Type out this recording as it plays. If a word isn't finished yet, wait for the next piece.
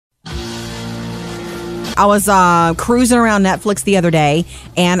I was cruising around Netflix the other day,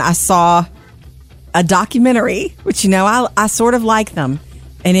 and I saw a documentary, which, I sort of like them.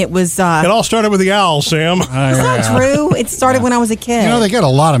 And it was... it all started with the owl, Sam. Is that true? It started when I was a kid. They get a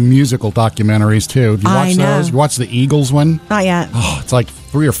lot of musical documentaries, too. Do you watch those? You watch the Eagles one? Not yet. Oh, it's like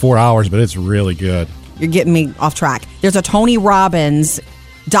 3 or 4 hours, but it's really good. You're getting me off track. There's a Tony Robbins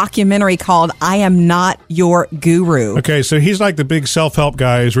documentary called I Am Not Your Guru. Okay, so he's like the big self-help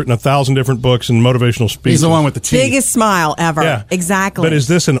guy who's written 1,000 different books and motivational speeches. He's the one with the teeth. Biggest smile ever. Yeah. Exactly. But is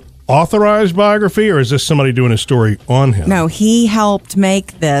this an authorized biography, or is this somebody doing a story on him? No, he helped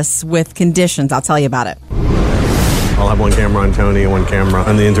make this with conditions. I'll tell you about it. I'll have one camera on Tony and one camera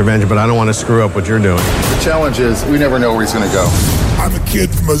on the intervention, but I don't want to screw up what you're doing. The challenge is we never know where he's going to go. I'm a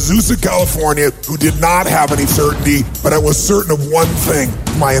kid from Azusa, California, who did not have any certainty, but I was certain of one thing,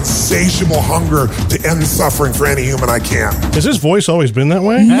 my insatiable hunger to end suffering for any human I can. Has his voice always been that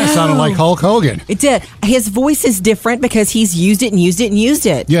way? No. That sounded like Hulk Hogan. It did. His voice is different because he's used it and used it and used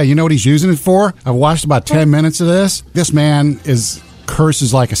it. Yeah, you know what he's using it for? I've watched about 10 minutes of this. This man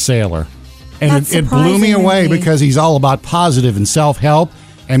curses like a sailor. And it blew me away because he's all about positive and self-help.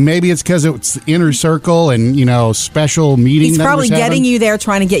 And maybe it's because it's the inner circle and, special meeting. He's probably getting you there,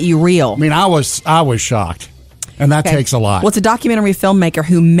 trying to get you real. I mean, I was shocked. And that takes a lot. Well, it's a documentary filmmaker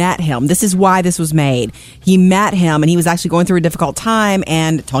who met him. This is why this was made. He met him, and he was actually going through a difficult time,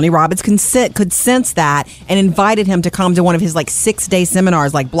 and Tony Robbins could sense that and invited him to come to one of his 6-day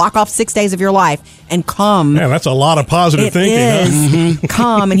seminars, block off 6 days of your life and come. Yeah, that's a lot of positive thinking. Huh?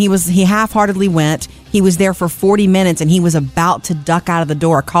 Come, and he half-heartedly went. He was there for 40 minutes, and he was about to duck out of the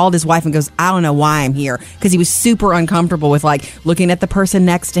door, called his wife and goes, I don't know why I'm here, because he was super uncomfortable with looking at the person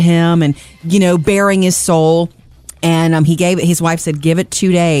next to him and, bearing his soul. And his wife said, give it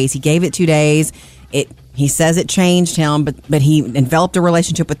 2 days. He gave it 2 days. He says it changed him, but he enveloped a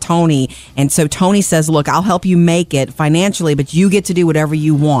relationship with Tony. And so Tony says, look, I'll help you make it financially, but you get to do whatever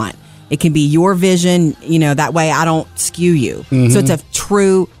you want. It can be your vision, that way I don't skew you. Mm-hmm. So it's a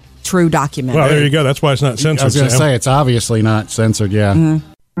true documentary. Well, there you go. That's why it's not censored. I was going to say, it's obviously not censored, yeah. Mm-hmm.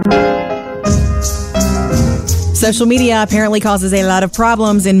 Social media apparently causes a lot of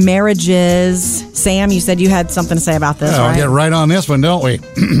problems in marriages. Sam, you said you had something to say about this, right? I'll get right on this one, don't we?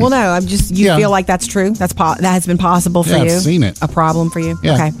 Well, no, you feel like that's true? That has been possible for you? Yeah, I've seen it. A problem for you?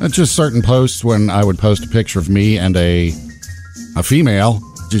 Yeah. Okay. It's just certain posts when I would post a picture of me and a female,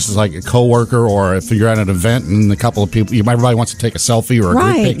 just like a coworker, or if you're at an event and a couple of people, everybody wants to take a selfie or a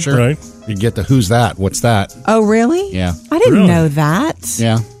group picture. Right. You get the who's that? What's that? Oh, really? Yeah. I didn't know that.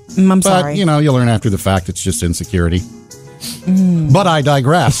 Yeah. I'm sorry. But, you learn after the fact it's just insecurity. But I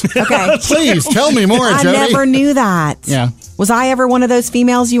digress. Okay. Please, tell me more, Jody. I never knew that. Yeah. Was I ever one of those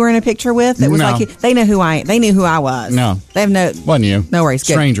females you were in a picture with? That was they knew who I was. No. They have Wasn't you. No worries.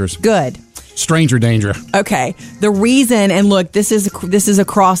 Good. Strangers. Good. Stranger danger. Okay. The reason, and look, this is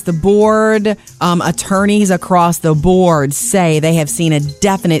across the board. Attorneys across the board say they have seen a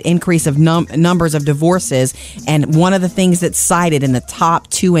definite increase of numbers of divorces. And one of the things that's cited in the top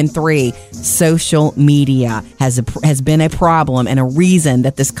 2 and 3, social media has been a problem and a reason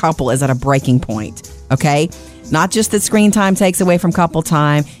that this couple is at a breaking point. Okay. Not just that screen time takes away from couple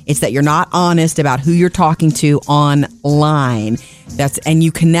time. It's that you're not honest about who you're talking to online. And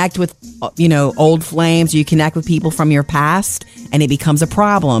you connect with, old flames. You connect with people from your past, and it becomes a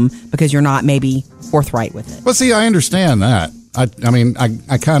problem because you're not maybe forthright with it. Well, see, I understand that. I mean,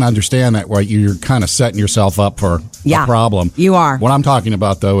 I kind of understand that where you're kind of setting yourself up for a problem. You are. What I'm talking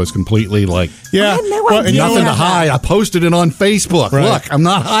about, though, is completely I had no idea. Nothing to hide. I posted it on Facebook. Right. Look, I'm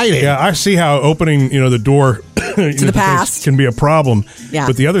not hiding. Yeah, I see how opening, the door to the past can be a problem. Yeah.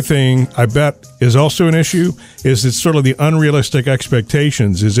 But the other thing I bet is also an issue is it's sort of the unrealistic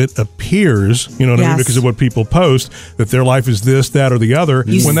expectations. Is it appears, I mean, because of what people post, that their life is this, that, or the other,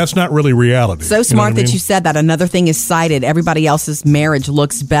 when that's not really reality. So smart that you said that. Another thing is cited. Everybody else's marriage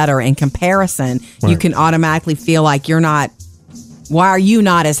looks better in comparison. Right. You can automatically feel like you're not. Why are you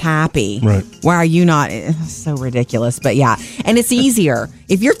not as happy? Right. Why are you not? It's so ridiculous. But yeah, and it's easier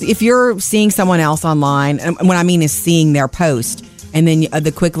if you're seeing someone else online. And what I mean is seeing their post, and then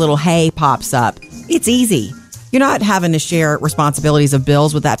the quick little hey pops up. It's easy. You're not having to share responsibilities of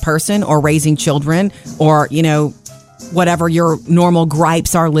bills with that person, or raising children, or whatever your normal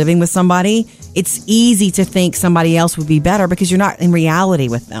gripes are living with somebody. It's easy to think somebody else would be better because you're not in reality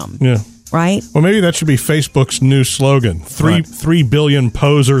with them. Yeah. Right? Well, maybe that should be Facebook's new slogan: 3 billion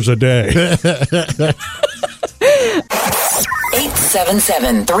posers a day. 8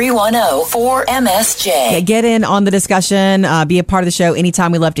 877-310-4MSJ. Get in on the discussion. Be a part of the show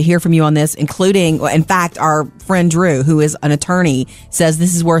anytime. We love to hear from you on this, including, in fact, our friend Drew, who is an attorney, says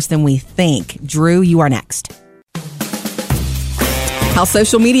this is worse than we think. Drew, you are next. How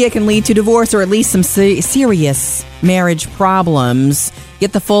social media can lead to divorce or at least some serious marriage problems.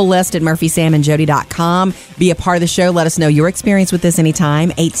 Get the full list at murphysamandjody.com. Be a part of the show. Let us know your experience with this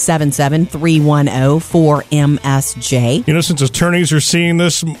anytime. 877-310-4MSJ. You know, since attorneys are seeing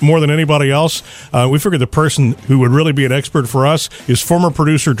this more than anybody else, we figured the person who would really be an expert for us is former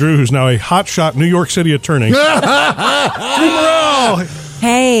producer Drew, who's now a hotshot New York City attorney. Drew Morrell!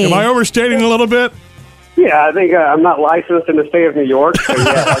 Hey. Am I overstating a little bit? Yeah, I think I'm not licensed in the state of New York, so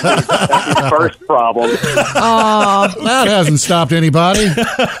yeah, that's the first problem. Oh, that hasn't stopped anybody.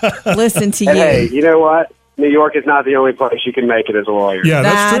 Listen to and you. Hey, you know what? New York is not the only place you can make it as a lawyer. Yeah,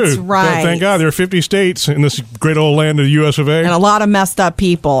 that's true. Right. Thank God there are 50 states in this great old land of the U.S. of A. And a lot of messed up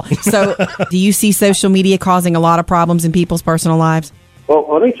people. So do you see social media causing a lot of problems in people's personal lives? Well,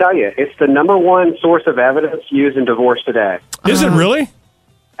 let me tell you, it's the number one source of evidence used in divorce today. Is it really?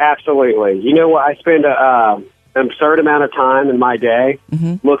 Absolutely. You know what? I spend an absurd amount of time in my day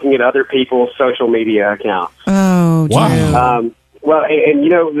looking at other people's social media accounts. Oh, wow. Well, and you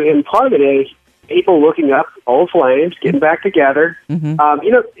know, and part of it is people looking up old flames, getting back together. You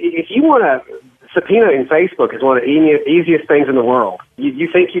know, if you want to, subpoenaing Facebook is one of the easiest things in the world. You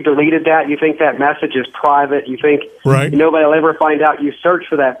think you deleted that, you think that message is private, you think nobody will ever find out you search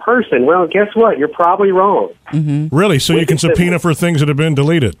for that person. Well, guess what? You're probably wrong. Really? So you can subpoena for things that have been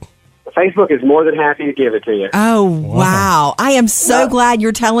deleted? Facebook is more than happy to give it to you. Oh, wow. I am so glad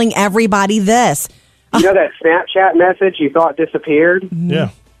you're telling everybody this. You know that Snapchat message you thought disappeared?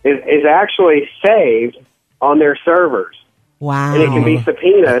 Yeah. Is actually saved on their servers. Wow. And it can be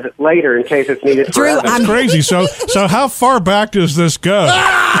subpoenaed later in case it's needed. Drew, That's crazy. So how far back does this go?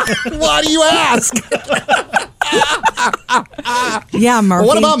 Why do you ask? Yeah, Murphy.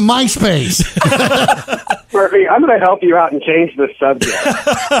 What about MySpace? Murphy, I'm going to help you out and change the subject.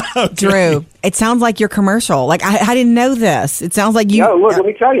 Okay. Drew, it sounds like your commercial. Like I didn't know this. It sounds like you. No, look, let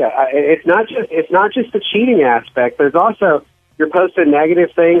me tell you, it's not just the cheating aspect. There's also you're posting negative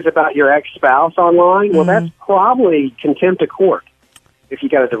things about your ex-spouse online. Well, that's probably contempt of court if you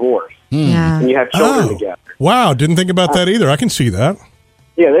got a divorce and you have children together. Wow, didn't think about that either. I can see that.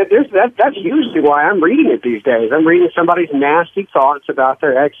 Yeah, that's usually why I'm reading it these days. I'm reading somebody's nasty thoughts about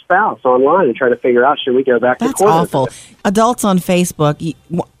their ex-spouse online and trying to figure out, should we go back to court? That's awful. Adults on Facebook,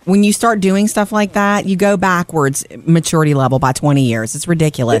 when you start doing stuff like that, you go backwards maturity level by 20 years. It's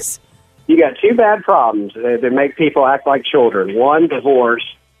ridiculous. You got two bad problems that make people act like children. One, divorce.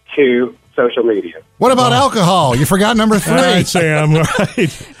 Two, social media. What about alcohol? You forgot number 3. All right, Sam.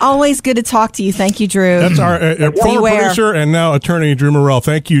 Right. Always good to talk to you. Thank you, Drew. That's our former producer and now attorney, Drew Morrell.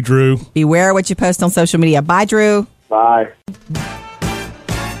 Thank you, Drew. Beware what you post on social media. Bye, Drew. Bye.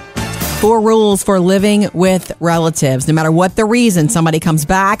 4 rules for living with relatives. No matter what the reason, somebody comes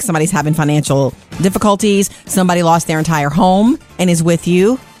back, somebody's having financial difficulties, somebody lost their entire home and is with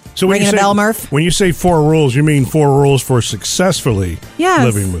you. So ringing a bell, Murph? When you say 4 rules, you mean 4 rules for successfully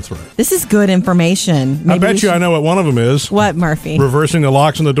living with relatives. This is good information. Maybe I bet I know what one of them is. What, Murphy? Reversing the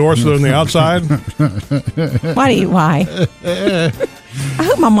locks on the door so they're on the outside. Why? I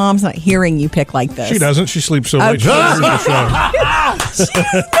hope my mom's not hearing you pick like this. She doesn't. She sleeps so late. She doesn't hear the show.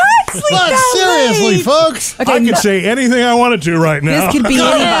 But seriously, folks. Okay, I could say anything I wanted to right now. This could be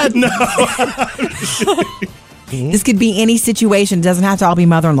anybody. No. This could be any situation. It doesn't have to all be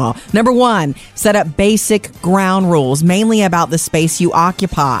mother-in-law. Number 1, set up basic ground rules, mainly about the space you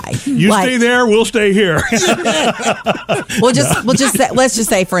occupy. You stay there, we'll stay here. Let's just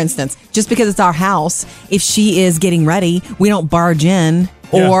say, for instance, just because it's our house, if she is getting ready, we don't barge in.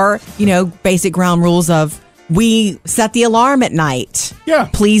 Yeah. Or, basic ground rules of we set the alarm at night. Yeah.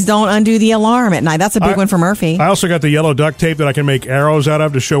 Please don't undo the alarm at night. That's a big one for Murphy. I also got the yellow duct tape that I can make arrows out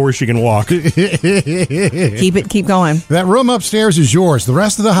of to show where she can walk. Keep going. That room upstairs is yours. The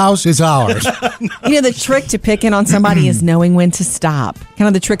rest of the house is ours. The trick to picking on somebody is knowing when to stop. Kind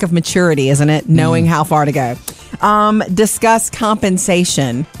of the trick of maturity, isn't it? Knowing how far to go. Discuss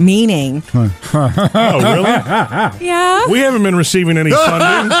compensation, meaning. Oh, really? Yeah. We haven't been receiving any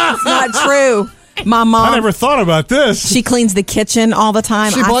funding. It's not true. My mom. I never thought about this. She cleans the kitchen all the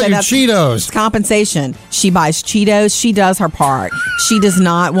time. She bought you Cheetos. It's compensation. She buys Cheetos. She does her part. She does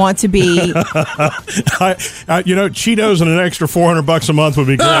not want to be. Cheetos and an extra $400 a month would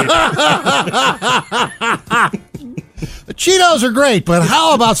be great. The Cheetos are great, but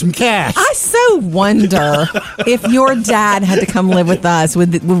how about some cash? I so wonder if your dad had to come live with us,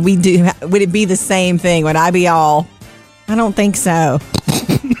 would it be the same thing? Would I be all, I don't think so.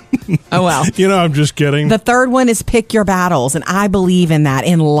 Oh, well. I'm just kidding. The third one is pick your battles, and I believe in that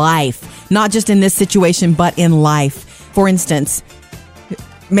in life, not just in this situation, but in life. For instance,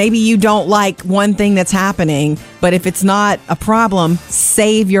 maybe you don't like one thing that's happening, but if it's not a problem,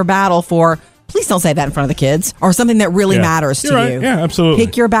 save your battle for, please don't say that in front of the kids, or something that really matters to you. Yeah, absolutely.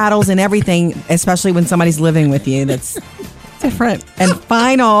 Pick your battles in everything, especially when somebody's living with you. That's different. And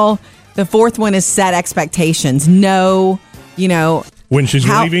the fourth one is set expectations. Know, when she's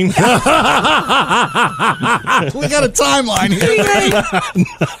leaving. We got a timeline here.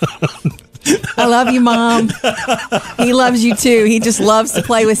 I love you, Mom. He loves you too. He just loves to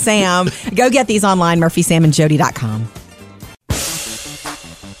play with Sam. Go get these online, murphysamandjody.com.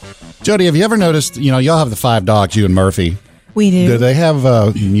 Jody, have you ever noticed, y'all have the 5 dogs, you and Murphy. We do. Do they have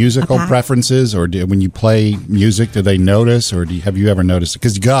musical preferences, or when you play music, do they notice, or have you ever noticed?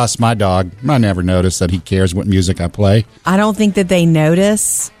 Because Gus, my dog, I never noticed that he cares what music I play. I don't think that they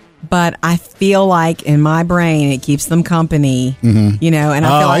notice, but I feel like in my brain it keeps them company. Mm-hmm. And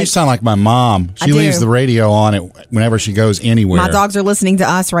I feel like you sound like my mom. She leaves the radio on it whenever she goes anywhere. My dogs are listening to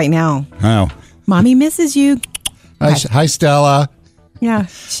us right now. Oh, Mommy misses you. Hi, Stella. Yeah,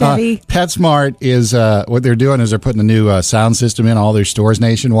 Chevy. PetSmart is what they're doing is they're putting a new sound system in all their stores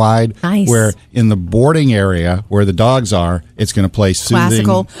nationwide. Nice. Where in the boarding area where the dogs are, it's going to play soothing,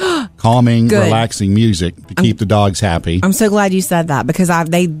 classical, calming, relaxing music to keep the dogs happy. I'm so glad you said that because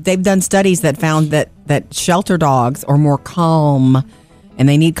they've done studies that found that shelter dogs are more calm. And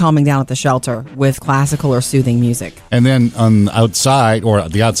they need calming down at the shelter with classical or soothing music. And then on the outside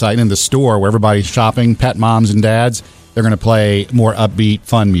in the store where everybody's shopping, pet moms and dads, they're going to play more upbeat,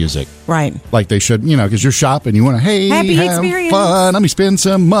 fun music. Right. Like they should, because you're shopping. You want to, happy have experience. Fun. Let me spend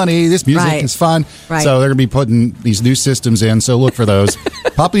some money. This music is fun. Right. So they're going to be putting these new systems in. So look for those.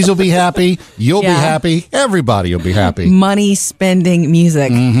 Puppies will be happy. You'll be happy. Everybody will be happy. Money spending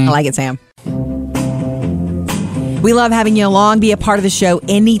music. Mm-hmm. I like it, Sam. We love having you along. Be a part of the show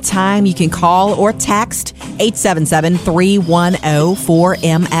anytime. You can call or text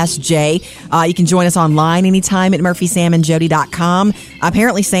 877-310-4MSJ. You can join us online anytime at murphysamandjody.com.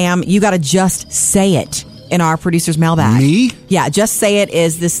 Apparently, Sam, you got to just say it in our producer's mailbag. Me? Yeah, just say it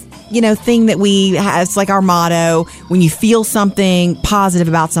is this, thing that we have. It's like our motto. When you feel something positive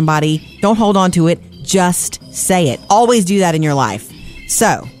about somebody, don't hold on to it. Just say it. Always do that in your life.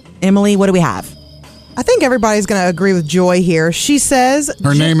 So, Emily, what do we have? I think everybody's going to agree with Joy here. She says...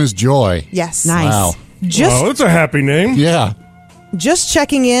 Her name is Joy. Yes. Nice. Wow. That's a happy name. Yeah. Just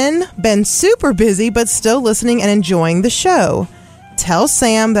checking in. Been super busy, but still listening and enjoying the show. Tell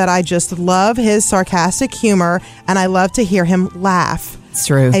Sam that I just love his sarcastic humor, and I love to hear him laugh. It's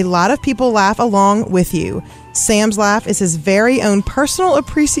true. A lot of people laugh along with you. Sam's laugh is his very own personal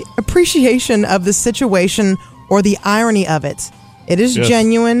appreciation of the situation or the irony of it. It is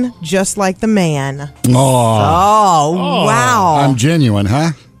genuine, just like the man. Oh, wow. I'm genuine,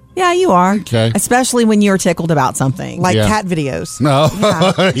 huh? Yeah, you are. Okay. Especially when you're tickled about something. Like cat videos. No.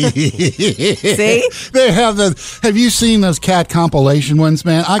 Yeah. See? They have have you seen those cat compilation ones,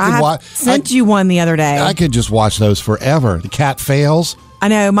 man? I sent you one the other day. I could just watch those forever. The cat fails. I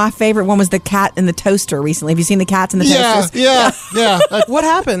know. My favorite one was the cat in the toaster recently. Have you seen the cats in the toasters? Yeah. What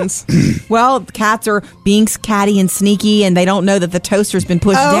happens? Well, the cats are being catty and sneaky, and they don't know that the toaster's been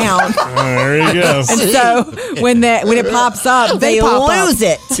pushed down. There you go. And so when it pops up, they lose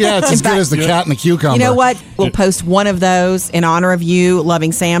it. Yeah, it's as good as the cat and the cucumber. You know what? We'll post one of those in honor of you,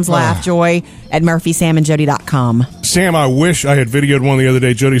 loving Sam's laugh, Joy, at murphysamandjody.com. Sam, I wish I had videoed one the other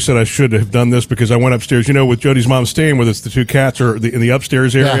day. Jody said I should have done this because I went upstairs. With Jody's mom staying with us, the two cats are in the upstairs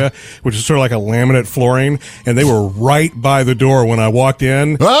area, which is sort of like a laminate flooring, and they were right by the door when I walked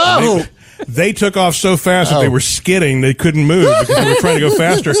in. Oh! They took off so fast that they were skidding. They couldn't move because they were trying to go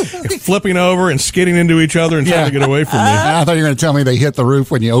faster, flipping over and skidding into each other and trying to get away from me. I thought you were going to tell me they hit the roof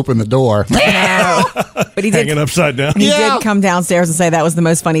when you opened the door. But he did, hanging upside down. He did come downstairs and say that was the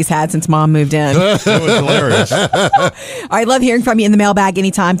most fun he's had since Mom moved in. That was hilarious. All right, love hearing from you in the mailbag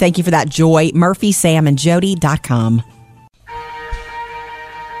anytime. Thank you for that, Joy. murphysamandjody.com.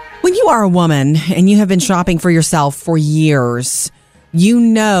 When you are a woman and you have been shopping for yourself for years, you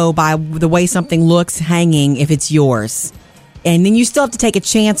know by the way something looks hanging if it's yours. And then you still have to take a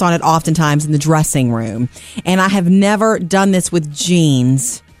chance on it oftentimes in the dressing room. And I have never done this with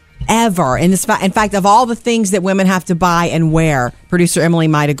jeans, ever. In fact, of all the things that women have to buy and wear, producer Emily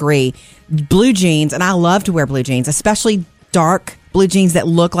might agree, blue jeans, and I love to wear blue jeans, especially dark blue jeans that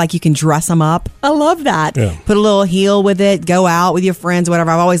look like you can dress them up. I love that. Yeah. Put a little heel with it, go out with your friends,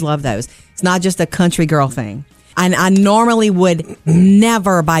 whatever. I've always loved those. It's not just a country girl thing. And I normally would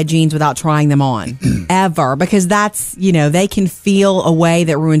never buy jeans without trying them on, ever, because that's, they can feel a way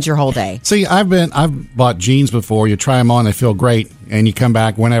that ruins your whole day. See, I've bought jeans before. You try them on, they feel great, and you come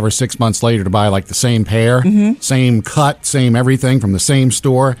back whenever 6 months later to buy like the same pair, same cut, same everything from the same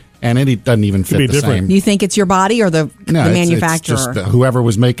store. And it doesn't even fit the same. You think it's your body or the manufacturer? It's just whoever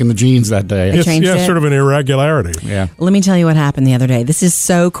was making the jeans that day. It's sort of an irregularity. Yeah. Let me tell you what happened the other day. This is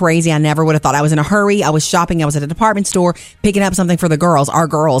so crazy. I never would have thought. I was in a hurry. I was shopping. I was at a department store picking up something for the girls, our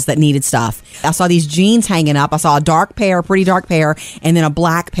girls that needed stuff. I saw these jeans hanging up. I saw a pretty dark pair, and then a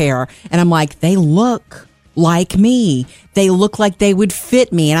black pair. And I'm like, they look like me. They look like they would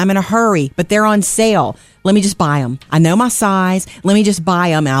fit me, and I'm in a hurry, but they're on sale. Let me just buy them. I know my size. Let me just buy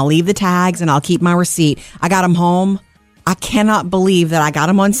them, and I'll leave the tags, and I'll keep my receipt. I got them home. I cannot believe that I got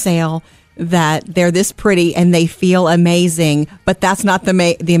them on sale, that they're this pretty, and they feel amazing. But that's not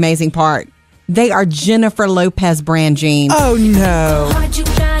the amazing part. They are Jennifer Lopez brand jeans. Oh, no.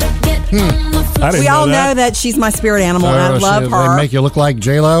 We all know that she's my spirit animal, and I love her. They make you look like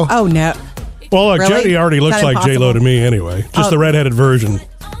J-Lo? Oh, no. Well, look, Really? Jody already looks like J-Lo to me anyway. Just the redheaded version.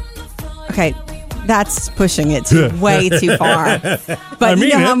 Okay. That's pushing it way too far. But you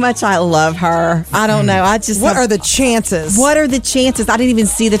know how much I love her. I don't know. What are the chances? What are the chances? I didn't even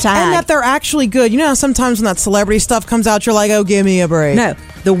see the tag. And that they're actually good. You know how sometimes when that celebrity stuff comes out, you're like, oh, give me a break. No.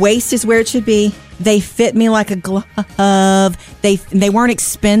 The waist is where it should be. They fit me like a glove. They weren't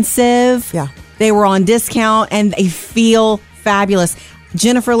expensive. Yeah. They were on discount, and they feel fabulous.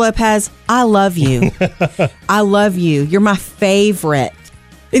 Jennifer Lopez, I love you. I love you. You're my favorite.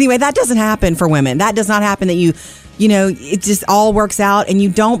 Anyway, that doesn't happen for women. That does not happen that it just all works out, and you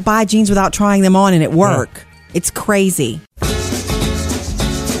don't buy jeans without trying them on and it work. Yeah. It's crazy.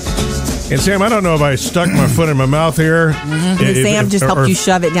 And Sam, I don't know if I stuck my foot in my mouth here. Sam just helped you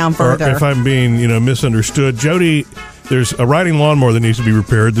shove it down further. Or if I'm being, misunderstood. Jody, there's a riding lawnmower that needs to be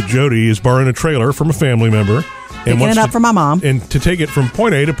repaired that Jody is borrowing a trailer from a family member. Picking it up for my mom. And to take it from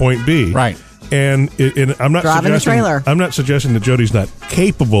point A to point B. Right. And I'm not driving the trailer. I'm not suggesting that Jody's not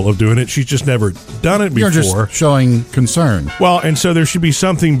capable of doing it. She's just never done it before. You're just showing concern. Well, and so there should be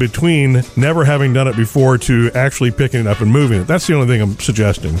something between never having done it before to actually picking it up and moving it. That's the only thing I'm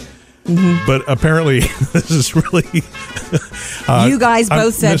suggesting. Mm-hmm. But apparently, this is really. You guys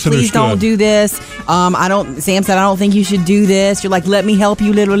both said, "Please don't do this." Sam said, "I don't think you should do this." You're like, "Let me help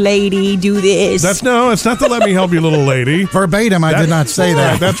you, little lady. Do this." It's not the "Let me help you, little lady." Verbatim, I did not say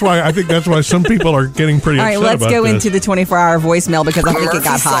that. That's why some people are getting pretty upset. All right, let's go into the 24-hour voicemail because I think it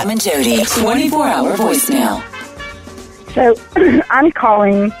got hot. Sam and Jody, 24-hour voicemail. So I'm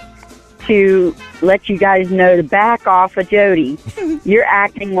calling to let you guys know to back off of Jody. You're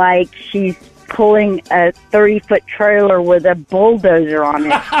acting like she's pulling a 30-foot trailer with a bulldozer on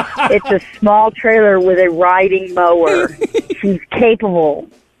it. It's a small trailer with a riding mower. She's capable.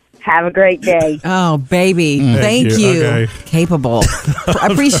 Have a great day. Oh, baby. Thank you. Okay. Capable. I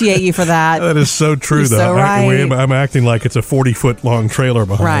appreciate you for that. That is so true, You're though. So right. I'm acting like it's a 40-foot long trailer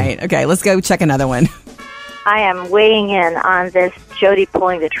behind Right. me. Okay, let's go check another one. I am weighing in on this Jody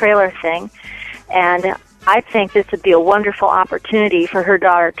pulling the trailer thing, and I think this would be a wonderful opportunity for her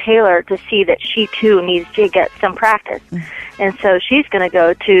daughter Taylor to see that she too needs to get some practice. And so she's going to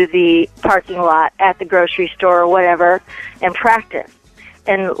go to the parking lot at the grocery store or whatever and practice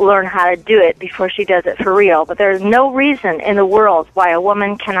and learn how to do it before she does it for real. But there's no reason in the world why a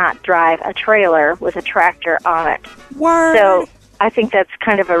woman cannot drive a trailer with a tractor on it. Word. So I think that's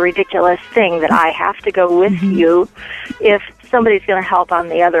kind of a ridiculous thing that I have to go with you if somebody's going to help on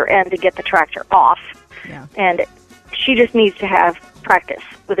the other end to get the tractor off. Yeah. And she just needs to have practice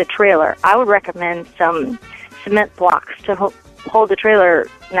with a trailer. I would recommend some cement blocks to hold the trailer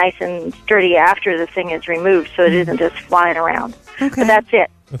nice and sturdy after the thing is removed so it isn't just flying around. Okay. But that's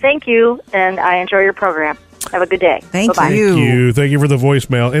it. Thank you, and I enjoy your program. Have a good day. Thank Bye-bye. you. Thank you for the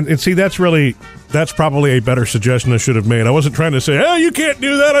voicemail. And see, that's probably a better suggestion I should have made. I wasn't trying to say, oh, you can't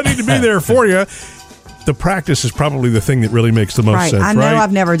do that. I need to be there for you. The practice is probably the thing that really makes the most sense, I know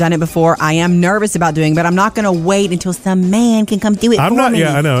I've never done it before. I am nervous about doing it, but I'm not going to wait until some man can come do it for me.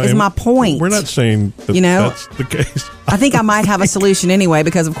 Yeah, I know. Is my point. We're not saying that's the case. I think I might have a solution anyway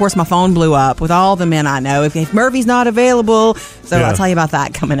because, of course, my phone blew up with all the men I know. If Murphy's not available, I'll tell you about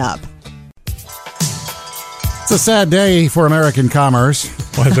that coming up. It's a sad day for American commerce.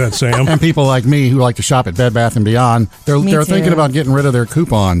 Why is that, Sam? And people like me who like to shop at Bed Bath & Beyond. They're thinking about getting rid of their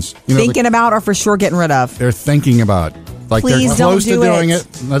coupons. Thinking about or for sure getting rid of? They're thinking about. Like Please they're close don't to do doing it.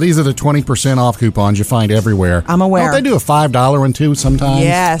 it. Now, these are the 20% off coupons you find everywhere. I'm aware. Don't they do a $5 one too sometimes?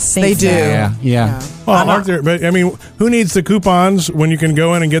 Yes, they Think do. so. Yeah. Well, aren't there? But I mean, who needs the coupons when you can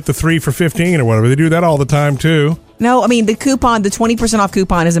go in and get the 3 for $15 or whatever? They do that all the time too. No, I mean, the 20% off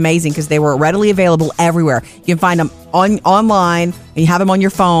coupon is amazing because they were readily available everywhere. You can find them online, and you have them on your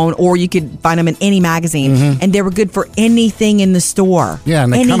phone, or you could find them in any magazine, and they were good for anything in the store. Yeah,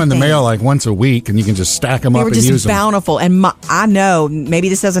 and they come in the mail like once a week, and you can just stack them up and use them. They were just bountiful. And I know, maybe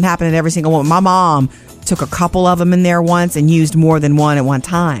this doesn't happen at every single one. My mom took a couple of them in there once and used more than one at one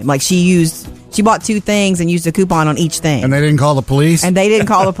time. Like she bought 2 things and used a coupon on each thing. And they didn't call the police? And they didn't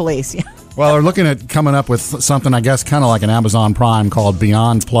call the police. Well, they're looking at coming up with something, I guess, kind of like an Amazon Prime called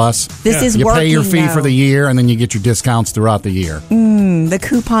Beyond Plus. This is you working. You pay your fee though. for the year, and then you get your discounts throughout the year. The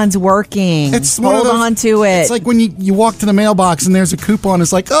coupon's working. Hold on to it. It's like when you walk to the mailbox and there's a coupon.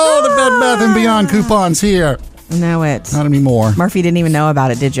 It's like, oh, the Bed Bath & Beyond coupon's here. Know it. Not anymore. Murphy didn't even know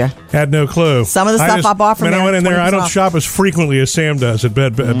about it, did you? Had no clue. Some of the stuff I bought from when there, I went in there, I don't 20% off. shop as frequently as Sam does at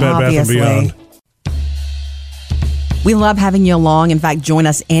Bed Bath & Beyond. We love having you along. In fact, join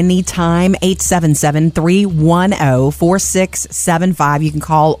us anytime, 877-310-4675. You can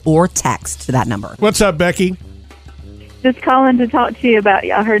call or text to that number. What's up, Becky? Just calling to talk to you about,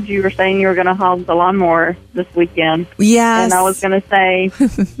 I heard you were saying you were going to haul the lawnmower this weekend. Yes. And I was going to say,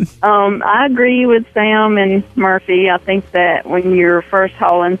 I agree with Sam and Murphy. I think that when you're first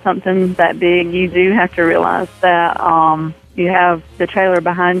hauling something that big, you do have to realize that you have the trailer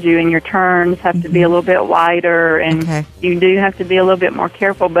behind you and your turns have to be a little bit wider, and you do have to be a little bit more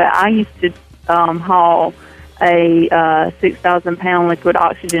careful. But I used to haul a 6,000-pound liquid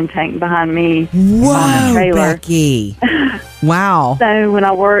oxygen tank behind me on a trailer. Becky. Wow. So when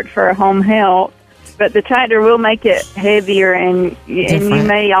I worked for Home Health, but the tractor will make it heavier, and you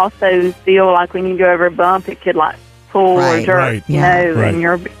may also feel like when you go over a bump, it could like pull or jerk,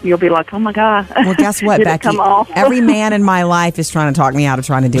 and you'll be like, oh my God. Well, guess what, Did Becky? it come off? Every man in my life is trying to talk me out of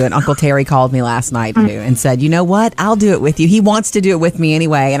trying to do it. Uncle Terry called me last night too and said, you know what? I'll do it with you. He wants to do it with me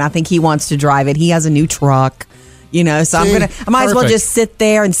anyway, and I think he wants to drive it. He has a new truck. You know, so I might as well just sit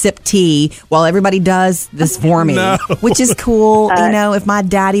there and sip tea while everybody does this for me, which is cool. You know, if my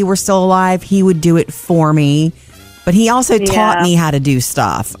daddy were still alive, he would do it for me. But he also taught me how to do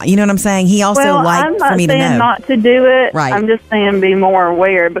stuff. You know what I'm saying? He also liked for me to know. I'm not saying not to do it. Right. I'm just saying be more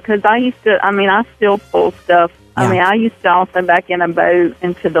aware, because I still pull stuff. Yeah. I mean, I used to also back in a boat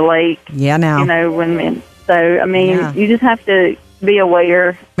into the lake. Yeah, now. You know, you just have to be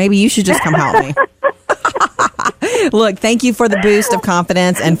aware. Maybe you should just come help me. Look, thank you for the boost of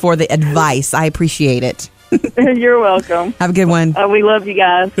confidence and for the advice. I appreciate it. You're welcome. Have a good one. We love you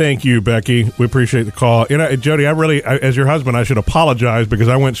guys. Thank you, Becky. We appreciate the call. You know, Jody, as your husband, I should apologize because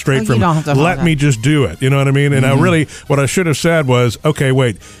I went straight from let me just do it. You know what I mean? And what I should have said was, okay,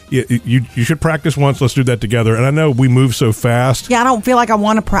 wait, you should practice once. Let's do that together. And I know we move so fast. Yeah, I don't feel like I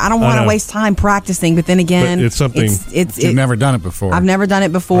want to. I don't want to waste time practicing. But then again, but it's something you've never done it before. I've never done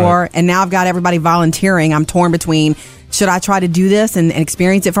it before, and now I've got everybody volunteering. I'm torn between. Should I try to do this and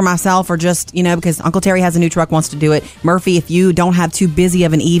experience it for myself, or just, you know, because Uncle Terry has a new truck, wants to do it. Murphy, if you don't have too busy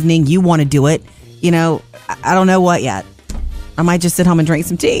of an evening, you want to do it. You know, I don't know what yet. I might just sit home and drink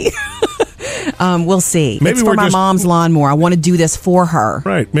some tea. We'll see. Maybe it's for my mom's lawnmower. I want to do this for her.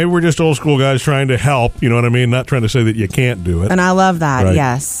 Right. Maybe we're just old school guys trying to help. You know what I mean? Not trying to say that you can't do it. And I love that. Right.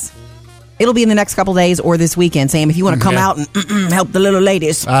 Yes. It'll be in the next couple days or this weekend, Sam, if you want to come out and help the little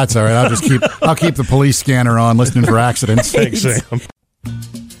ladies. That's all right. I'll keep the police scanner on, listening for accidents. Thanks, Sam.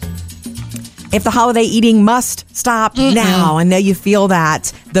 If the holiday eating must stop now, I know you feel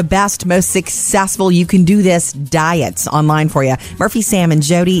that. The best, most successful, you can do this diets online for you.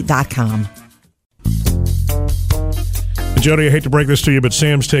 MurphySamandJody.com. Jody, I hate to break this to you, but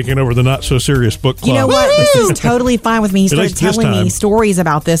Sam's taking over the Not So Serious Book Club. You know what? This is totally fine with me. He started telling me stories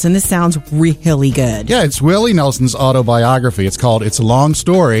about this, and this sounds really good. Yeah, it's Willie Nelson's autobiography. It's called It's a Long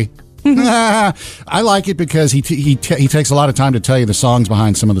Story. I like it because he takes a lot of time to tell you the songs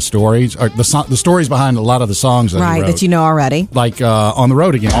behind some of the stories, or the stories behind a lot of the songs that he wrote. That you know already. Like On the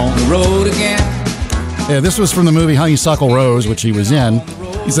Road Again. On the Road Again. Yeah, this was from the movie Honeysuckle Rose, which he was in.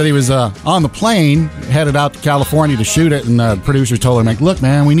 He said he was on the plane, headed out to California to shoot it, and the producers told him, like, look,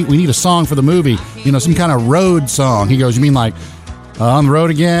 man, we need a song for the movie. You know, some kind of road song. He goes, you mean like On the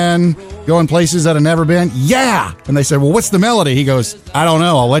Road Again, going places that have never been? Yeah! And they said, well, what's the melody? He goes, I don't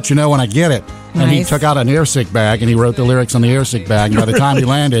know. I'll let you know when I get it. Nice. And he took out an airsick bag, and he wrote the lyrics on the airsick bag, and by the time he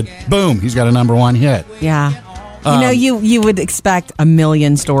landed, boom, he's got a #1 hit. Yeah. You would expect a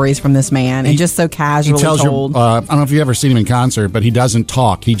million stories from this man, and just so casually he tells told. You, I don't know if you've ever seen him in concert, but he doesn't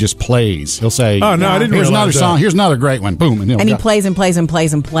talk. He just plays. He'll say, "Oh no, I didn't here's realize another that. song. Here's another great one." Boom, and he plays and plays and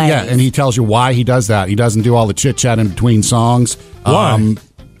plays and plays. Yeah, and he tells you why he does that. He doesn't do all the chit chat in between songs. Why?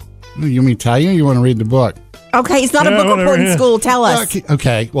 You want me to tell you? You want to read the book? Okay, it's not a book report in school. Tell us.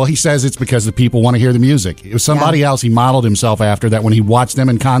 Okay, well, he says it's because the people want to hear the music. It was somebody else he modeled himself after that when he watched them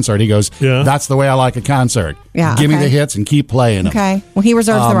in concert. He goes, that's the way I like a concert. Yeah, Give me the hits and keep playing them. Okay, well, he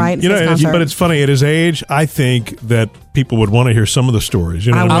reserves the right. But it's funny. At his age, I think that people would want to hear some of the stories.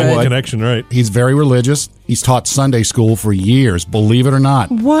 You know, the connection, right? He's very religious. He's taught Sunday school for years, believe it or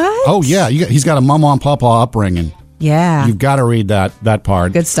not. What? Oh, yeah. He's got a mama and papa upbringing. Yeah. You've got to read that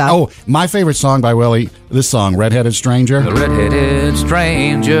part. Good stuff. Oh, my favorite song by Willie, this song, Redheaded Stranger. The Redheaded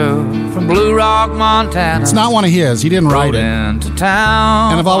Stranger from Blue Rock, Montana. It's not one of his. He didn't write it. Into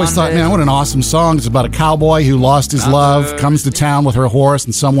town. And I've always thought, man, what an awesome song. It's about a cowboy who lost his love, comes to town with her horse,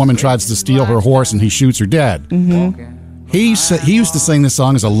 and some woman tries to steal her horse, and he shoots her dead. Mm-hmm. He used to sing this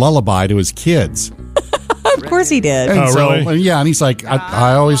song as a lullaby to his kids. Of course he did. And really? Yeah, and he's like,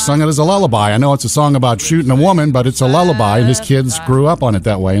 I always sung it as a lullaby. I know it's a song about shooting a woman, but it's a lullaby, and his kids grew up on it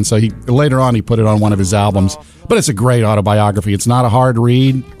that way. And so later on he put it on one of his albums. But it's a great autobiography. It's not a hard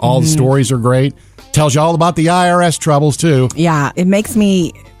read. All the stories are great. Tells you all about the IRS troubles, too. Yeah, it makes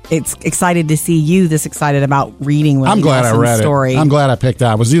me excited to see you this excited about reading Willie I'm glad Nelson's I read story. it. I'm glad I picked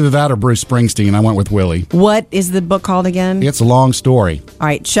that. It was either that or Bruce Springsteen. I went with Willie. What is the book called again? It's a long story. All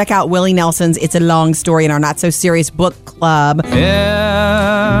right, check out Willie Nelson's It's a Long Story in our Not So Serious Book Club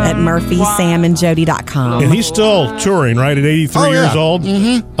at murphysamandjody.com. And he's still touring, right, at 83 years old?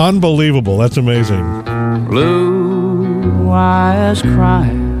 Mm-hmm. Unbelievable. That's amazing. Blue eyes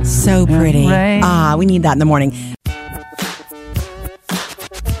crying. So pretty. We need that in the morning.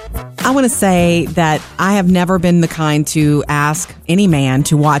 I want to say that I have never been the kind to ask any man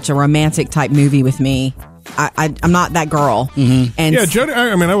to watch a romantic type movie with me. I'm not that girl. Mm-hmm. And yeah, Jody.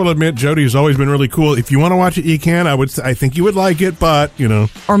 I mean, I will admit, Jody's always been really cool. If you want to watch it, you can. I think you would like it, but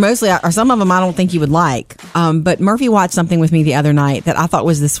or some of them I don't think you would like. But Murphy watched something with me the other night that I thought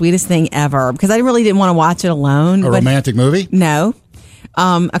was the sweetest thing ever because I really didn't want to watch it alone. A romantic movie? No.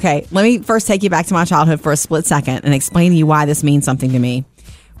 Okay, let me first take you back to my childhood for a split second and explain to you why this means something to me.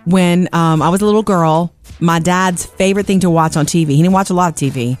 When I was a little girl, my dad's favorite thing to watch on TV, he didn't watch a lot of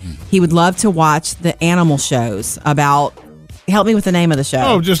TV. He would love to watch the animal shows about, help me with the name of the show.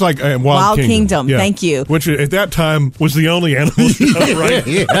 Oh, just like Wild Kingdom. Yeah. Thank you. Which at that time was the only animal show, right?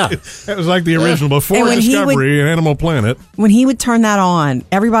 Yeah. That was like the original before Discovery and Animal Planet. When he would turn that on,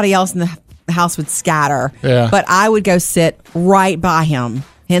 everybody else in the house would scatter. Yeah. But I would go sit right by him.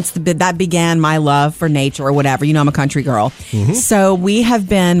 Hence, that began my love for nature or whatever. I'm a country girl. Mm-hmm. So we have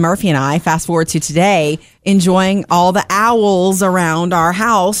been, Murphy and I, fast forward to today, enjoying all the owls around our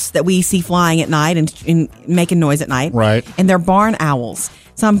house that we see flying at night and making noise at night. Right. And they're barn owls.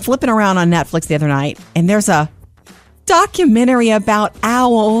 So I'm flipping around on Netflix the other night, and there's a documentary about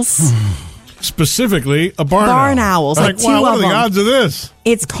owls. Specifically, a barn owls. Like, wow, what are the odds of this?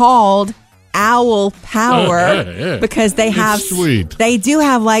 It's called Owl Power because they do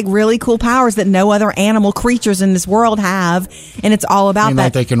have like really cool powers that no other animal creatures in this world have, and it's all about that.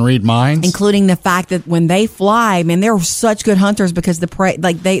 Like they can read minds, including the fact that when they fly, man, they're such good hunters because the prey,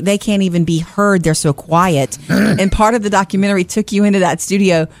 like they can't even be heard. They're so quiet. And part of the documentary took you into that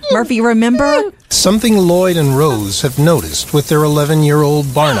studio. Murphy, remember? Something Lloyd and Rose have noticed with their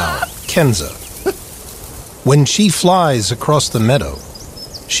 11-year-old barn owl, Kenza. When she flies across the meadow,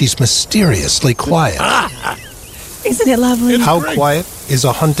 she's mysteriously quiet. Isn't it lovely? How quiet is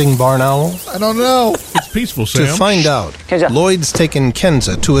a hunting barn owl? I don't know. It's peaceful, Sam. To find out, Lloyd's taken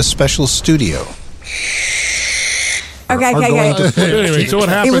Kenza to a special studio. Okay. Anyway, so what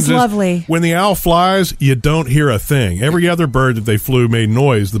happens it was lovely. When the owl flies, you don't hear a thing. Every other bird that they flew made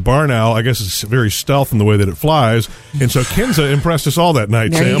noise. The barn owl, I guess, is very stealth in the way that it flies. And so Kenza impressed us all that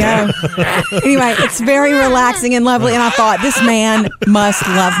night, there Sam. You go. Anyway, it's very relaxing and lovely. And I thought, this man must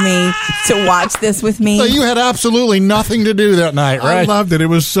love me to watch this with me. So you had absolutely nothing to do that night, right? I loved it. It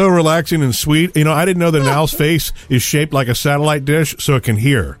was so relaxing and sweet. I didn't know that an owl's face is shaped like a satellite dish so it can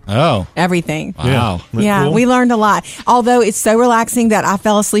hear. Oh. Everything. Wow. Yeah, cool? We learned a lot. Although it's so relaxing that I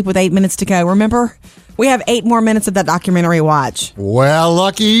fell asleep with 8 minutes to go. Remember? We have 8 more minutes of that documentary to watch. Well,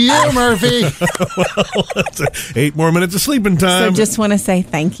 lucky you, Murphy. Well, 8 more minutes of sleeping time. So just want to say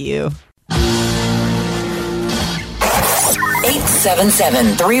thank you.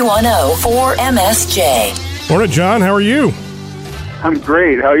 877-310-4MSJ. Morning, John. How are you? I'm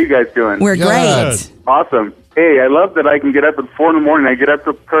great. How are you guys doing? We're great. Awesome. Hey, I love that I can get up at 4 in the morning. I get up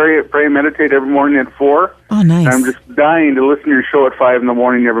to pray and meditate every morning at 4. Oh, nice. And I'm just dying to listen to your show at 5 in the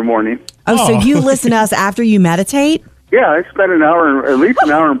morning every morning. Oh, so you listen to us after you meditate? Yeah, I spend at least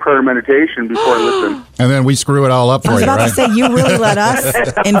an hour in prayer and meditation before I listen. And then we screw it all up for you, I was about right? to say, you really let us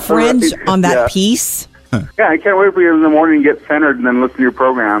infringe on that peace. Yeah, I can't wait for you in the morning to get centered and then listen to your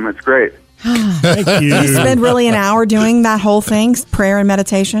program. It's great. Thank you. You spend really an hour doing that whole thing, prayer and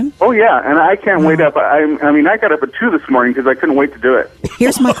meditation? Oh, yeah, and I can't wait up. I got up at 2 this morning because I couldn't wait to do it.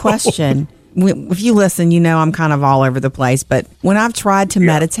 Here's my question. If you listen, you know I'm kind of all over the place, but when I've tried to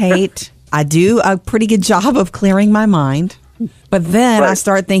meditate, I do a pretty good job of clearing my mind. But then I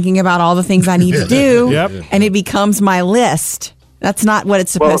start thinking about all the things I need to do, and it becomes my list. That's not what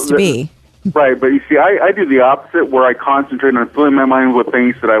it's supposed to be. Right, but you see, I do the opposite, where I concentrate on filling my mind with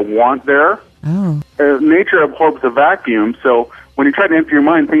things that I want there. Oh. Nature abhors a vacuum, so when you try to empty your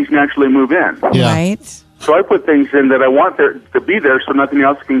mind, things naturally move in. Yeah. Right. So I put things in that I want there to be there, so nothing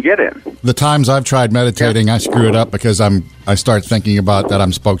else can get in. The times I've tried meditating, I screw it up because I start thinking about that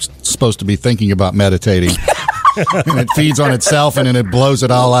I'm supposed to be thinking about meditating. And it feeds on itself, and then it blows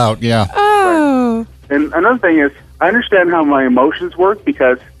it all out. Yeah. Oh. And another thing is, I understand how my emotions work,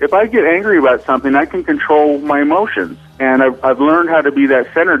 because if I get angry about something, I can control my emotions. And I've learned how to be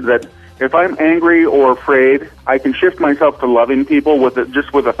that centered, that if I'm angry or afraid, I can shift myself to loving people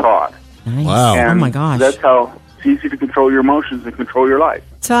just with a thought. Nice. Wow. And oh, my gosh. That's how it's easy to control your emotions and control your life.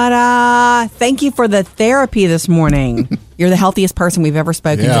 Ta-da! Thank you for the therapy this morning. You're the healthiest person we've ever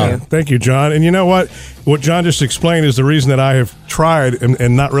spoken to. Thank you, John. And you know what? What John just explained is the reason that I have tried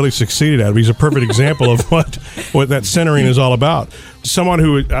and not really succeeded at it. He's a perfect example of what that centering is all about. Someone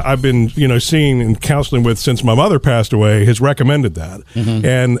who I've been, seeing and counseling with since my mother passed away has recommended that. Mm-hmm.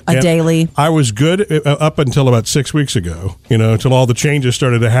 And daily. I was good up until about 6 weeks ago, until all the changes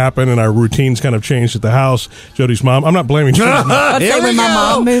started to happen and our routines kind of changed at the house. Jody's mom, I'm not blaming Jody's mom. When my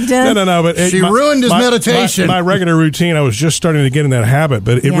mom moved in? No. But she ruined his meditation. My regular routine, I was just starting to get in that habit,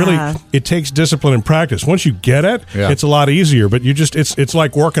 but it takes discipline and practice. Once you get it, it's a lot easier, but it's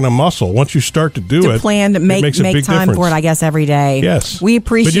like working a muscle. Once you start to do it, make makes a big time difference. for it, I guess, every day. Yes. We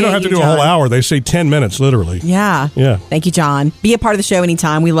appreciate it. But you don't have to do a whole hour. They say 10 minutes, literally. Yeah. Yeah. Thank you, John. Be a part of the show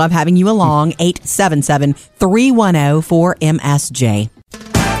anytime. We love having you along. 877-310-4MSJ.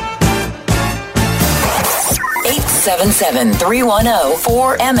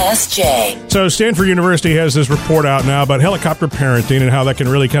 877-310-4MSJ. So Stanford University has this report out now about helicopter parenting and how that can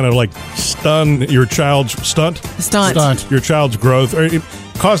really kind of like stun your child's your child's growth, or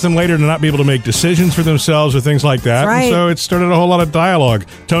cause them later to not be able to make decisions for themselves or things like that. Right. And so it started a whole lot of dialogue.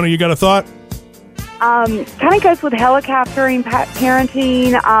 Tony, you got a thought? Kind of goes with helicoptering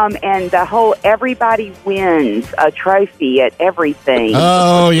parenting and the whole everybody wins a trophy at everything.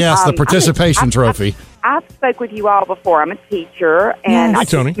 Oh, yes, the participation trophy. I've spoke with you all before. I'm a teacher, and I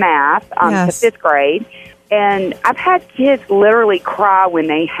teach math to fifth grade. And I've had kids literally cry when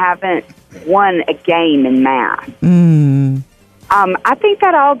they haven't won a game in math. I think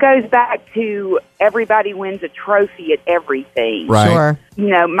that all goes back to everybody wins a trophy at everything. Right. Sure.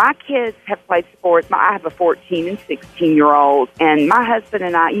 My kids have played sports. I have a 14 and 16-year-old, and my husband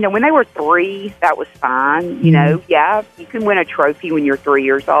and I, when they were 3, that was fine. Yeah, you can win a trophy when you're 3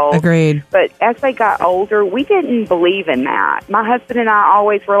 years old. Agreed. But as they got older, we didn't believe in that. My husband and I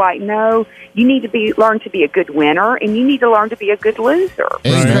always were like, no, you need to learn to be a good winner, and you need to learn to be a good loser.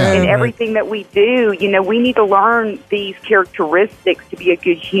 Amen. In everything that we do, we need to learn these characteristics to be a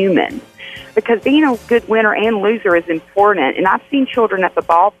good human. Because being a good winner and loser is important. And I've seen children at the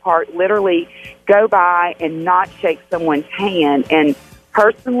ballpark literally go by and not shake someone's hand. And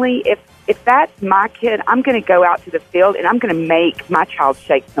personally, if that's my kid, I'm going to go out to the field and I'm going to make my child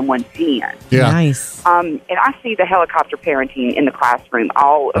shake someone's hand. Yeah. Nice. And I see the helicopter parenting in the classroom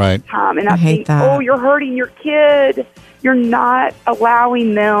all of the time. And I think, that. you're hurting your kid. You're not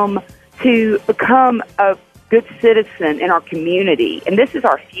allowing them to become a good citizen in our community, and this is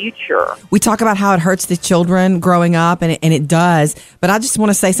our future. We talk about how it hurts the children growing up, and it does, but I just want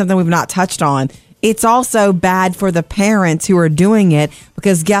to say something we've not touched on. It's also bad for the parents who are doing it,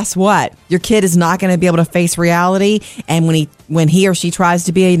 because guess what? Your kid is not going to be able to face reality, and when he or she tries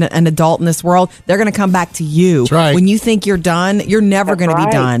to be an adult in this world, they're going to come back to you. That's right. When you think you're done, you're never going to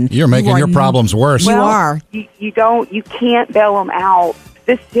be done. You're making your problems worse. You are. You can't bail them out.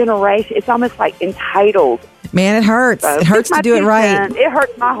 This generation, it's almost like entitled. Man, it hurts. It hurts to do it right. It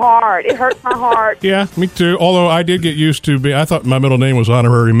hurts my heart. Yeah, me too. Although I did get used to I thought my middle name was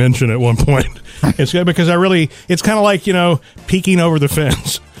honorary mention at one point. It's good because it's kind of like, peeking over the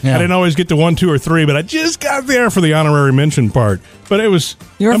fence. I didn't always get to 1, 2, or 3, but I just got there for the honorary mention part. But it was...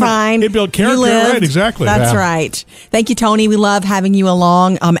 You're fine. It built character, right? Exactly. That's right. Thank you, Tony. We love having you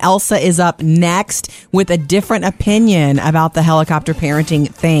along. Elsa is up next with a different opinion about the helicopter parenting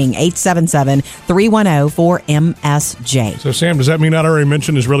thing. 877-310-4MSJ. So, Sam, does that mean honorary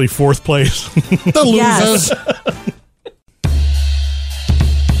mention is really fourth place? The losers.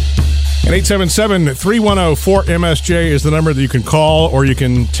 And 877-310-4MSJ is the number that you can call or you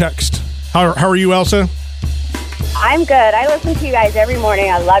can text. How are you, Elsa? I'm good. I listen to you guys every morning.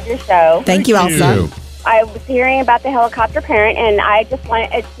 I love your show. Thank you, Elsa. I was hearing about the helicopter parent, and I just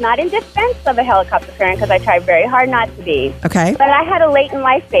want it's not in defense of a helicopter parent because I try very hard not to be. Okay. But I had a late in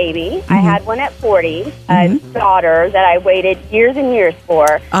life baby. I had one at 40, a daughter that I waited years and years for.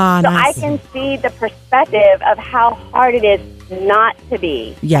 So nice. I can see the perspective of how hard it is not to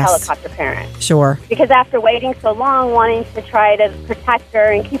be a helicopter parent. Sure. Because after waiting so long, wanting to try to protect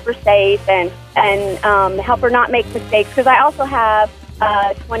her and keep her safe and help her not make mistakes, because I also have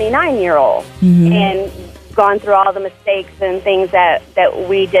a 29-year-old and gone through all the mistakes and things that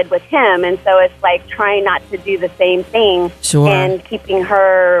we did with him. And so it's like trying not to do the same thing and keeping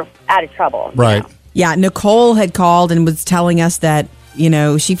her out of trouble. Right. Yeah, Nicole had called and was telling us that,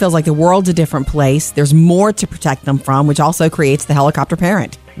 she feels like the world's a different place. There's more to protect them from, which also creates the helicopter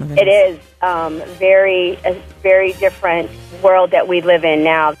parent. It is a very different world that we live in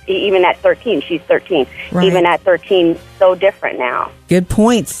now. Even at 13, she's 13. Right. Even at 13, so different now. Good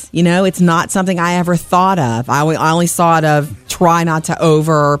points. It's not something I ever thought of. I only thought of try not to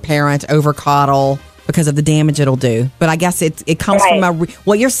over-parent, over-coddle because of the damage it'll do. But I guess it comes from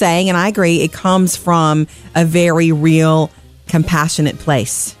what you're saying, and I agree, it comes from a very real, compassionate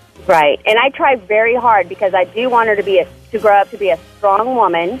place. Right. And I try very hard because I do want her to grow up to be a strong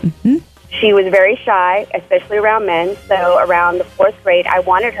woman. Mm-hmm. She was very shy, especially around men. So around the 4th grade, I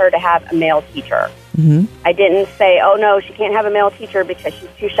wanted her to have a male teacher. Mm-hmm. I didn't say, oh, no, she can't have a male teacher because she's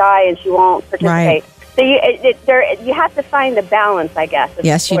too shy and she won't participate. Right. So you have to find the balance, I guess.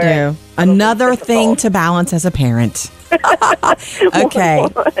 Yes, you do. Another thing to balance as a parent. Okay.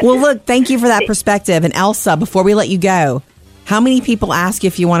 Well, look, thank you for that perspective. And Elsa, before we let you go, how many people ask you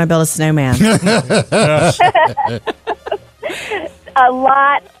if you want to build a snowman? A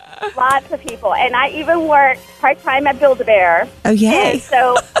lot. Lots of people. And I even work part-time at Build-A-Bear. Oh, yay. And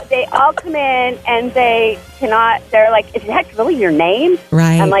so they all come in and they're like, is that really your name?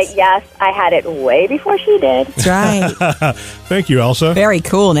 Right. I'm like, yes, I had it way before she did. That's right. Thank you, Elsa. Very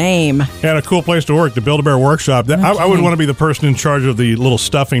cool name. And a cool place to work, the Build-A-Bear Workshop. I would want to be the person in charge of the little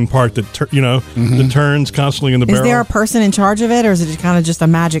stuffing part that, that turns constly in the barrel. Is there a person in charge of it, or is it kind of just a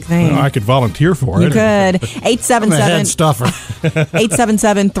magic thing? Well, I could volunteer for it. You could.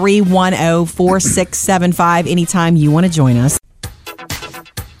 877-310-4675 anytime you want to join us.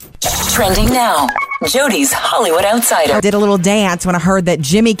 Trending now. Jody's Hollywood Outsider. I did a little dance when I heard that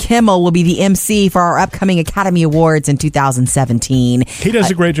Jimmy Kimmel will be the MC for our upcoming Academy Awards in 2017. He does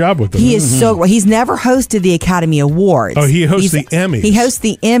a great job with them. He is he's never hosted the Academy Awards. Oh, he hosts the Emmys. He hosts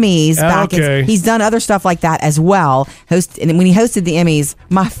the Emmys. He's done other stuff like that as well. And when he hosted the Emmys,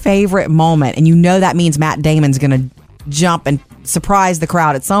 my favorite moment, and that means Matt Damon's going to jump and surprise the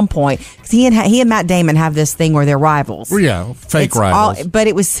crowd at some point, because he and Matt Damon have this thing where they're rivals. Well, yeah, fake rivals. But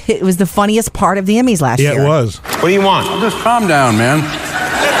it was the funniest part of the Emmys last year. Yeah, it was. What do you want? Just calm down, man.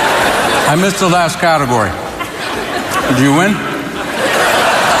 I missed the last category. Did you win?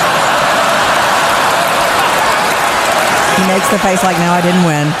 He makes the face like, no, I didn't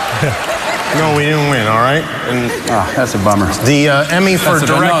win. No, we didn't win, all right? And that's a bummer. The Emmy for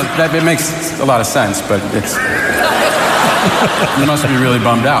director... No, it makes a lot of sense, but it's... You must be really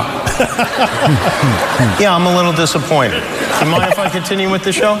bummed out. Yeah, I'm a little disappointed. Do you mind if I continue with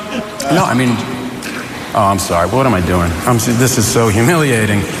the show? No, I mean... Oh, I'm sorry. What am I doing? This is so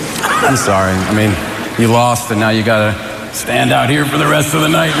humiliating. I'm sorry. I mean, you lost, and now you gotta stand out here for the rest of the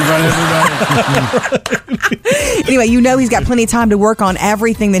night in front of everybody. Anyway, he's got plenty of time to work on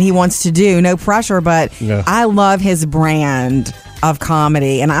everything that he wants to do. No pressure, but I love his brand of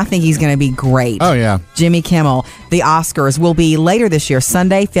comedy, and I think he's going to be great. Oh, yeah. Jimmy Kimmel. The Oscars will be later this year,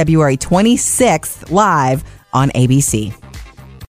 Sunday, February 26th, live on ABC.